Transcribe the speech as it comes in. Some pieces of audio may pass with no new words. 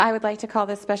I would like to call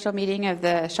this special meeting of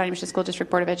the Shawnee Mission School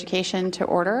District Board of Education to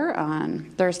order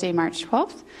on Thursday, March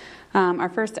 12th. Our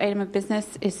first item of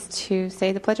business is to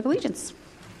say the Pledge of Allegiance.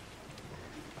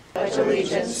 Pledge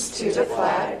allegiance to the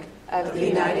flag of the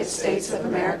United States of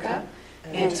America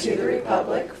and to the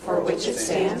republic for which it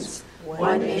stands,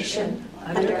 one nation,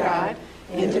 under God,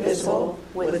 indivisible,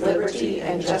 with liberty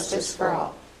and justice for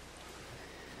all.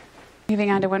 Moving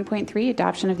on to 1.3,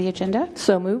 adoption of the agenda.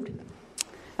 So moved.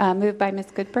 Moved by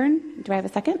Ms. Goodburn. Do I have a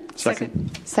second?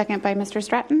 Second. Second by Mr.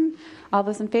 Stratton. All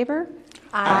those in favor?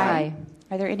 Aye.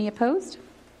 Are there any opposed?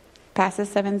 Passes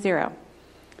 7-0.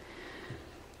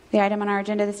 The item on our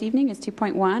agenda this evening is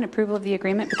 2.1, approval of the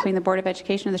agreement between the Board of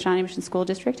Education of the Shawnee Mission School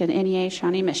District and NEA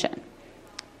Shawnee Mission.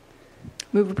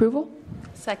 Move approval.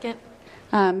 Second.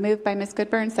 Moved by Ms.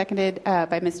 Goodburn, seconded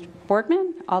by Ms.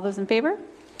 Borgman. All those in favor?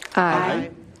 Aye.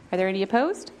 Are there any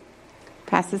opposed?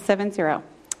 Passes 7-0.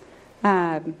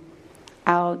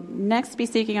 I'll next be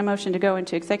seeking a motion to go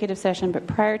into executive session, but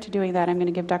prior to doing that, I'm going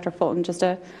to give Dr. Fulton just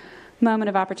a moment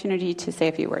of opportunity to say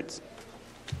a few words.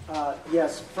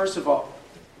 Yes. First of all,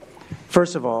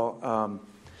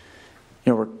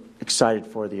 we're excited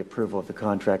for the approval of the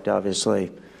contract,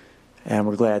 obviously, and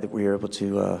we're glad that we were able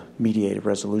to mediate a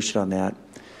resolution on that.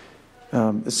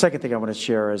 The second thing I want to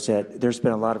share is that there's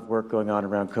been a lot of work going on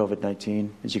around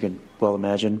COVID-19, as you can well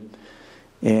imagine.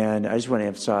 And I just want to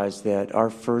emphasize that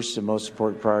our first and most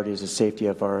important priority is the safety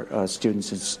of our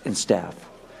students and staff.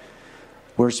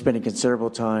 We're spending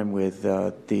considerable time with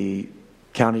the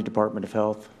County Department of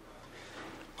Health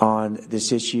on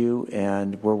this issue,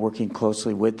 and we're working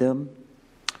closely with them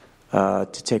to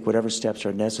take whatever steps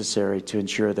are necessary to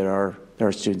ensure that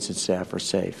our students and staff are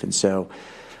safe. And so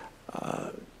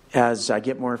as I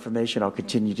get more information, I'll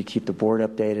continue to keep the board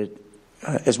updated,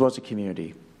 as well as the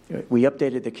community. We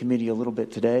updated the community a little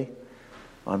bit today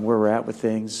on where we're at with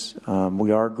things.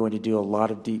 We are going to do a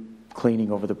lot of deep cleaning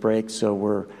over the break, so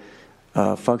we're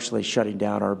functionally shutting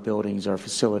down our buildings, our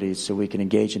facilities, so we can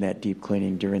engage in that deep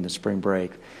cleaning during the spring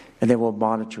break. And then we'll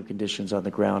monitor conditions on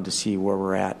the ground to see where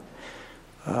we're at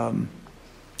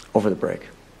over the break.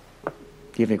 Do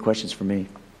you have any questions for me?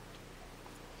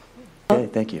 Okay,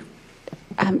 thank you.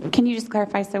 Can you just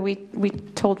clarify? So we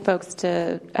told folks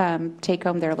to take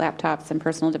home their laptops and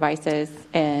personal devices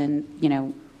and,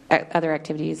 other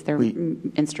activities, their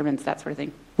instruments, that sort of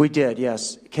thing. We did,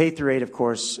 yes. K through 8, of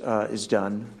course, is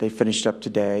done. They finished up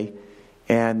today.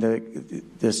 And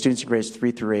the students in grades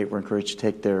 3 through 8 were encouraged to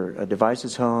take their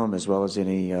devices home, as well as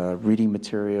any reading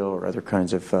material or other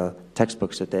kinds of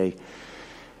textbooks that they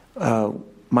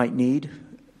might need.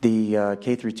 The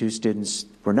K through 2 students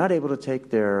were not able to take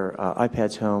their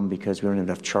iPads home because we don't have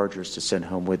enough chargers to send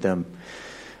home with them.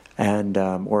 And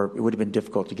or it would have been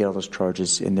difficult to get all those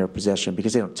charges in their possession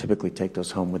because they don't typically take those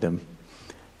home with them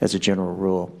as a general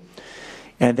rule.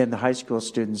 And then the high school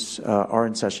students are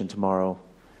in session tomorrow.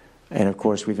 And, of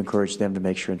course, we've encouraged them to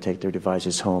make sure and take their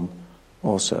devices home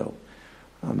also.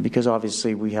 Because,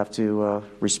 obviously, we have to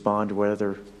respond to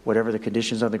whatever the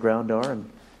conditions on the ground are and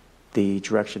the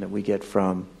direction that we get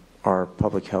from our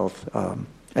public health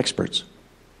experts.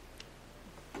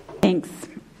 Thanks.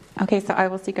 Okay, so I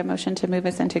will seek a motion to move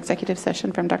us into executive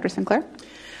session from Dr. Sinclair.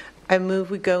 I move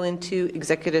we go into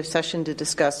executive session to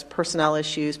discuss personnel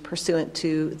issues pursuant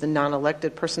to the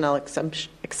non-elected personnel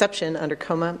exception under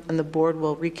COMA, and the board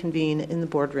will reconvene in the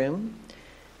boardroom.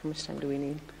 How much time do we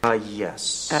need?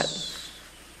 Yes.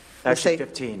 Actually,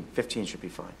 15. 15 should be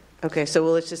fine. Okay, so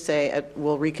let's just say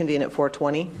we'll reconvene at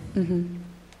 4:20. Mm-hmm.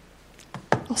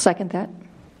 I'll second that.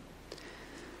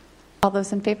 All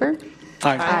those in favor?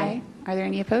 Aye. Are there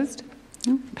any opposed?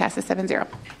 No. Passes 7-0.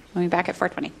 We'll be back at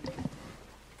 4:20.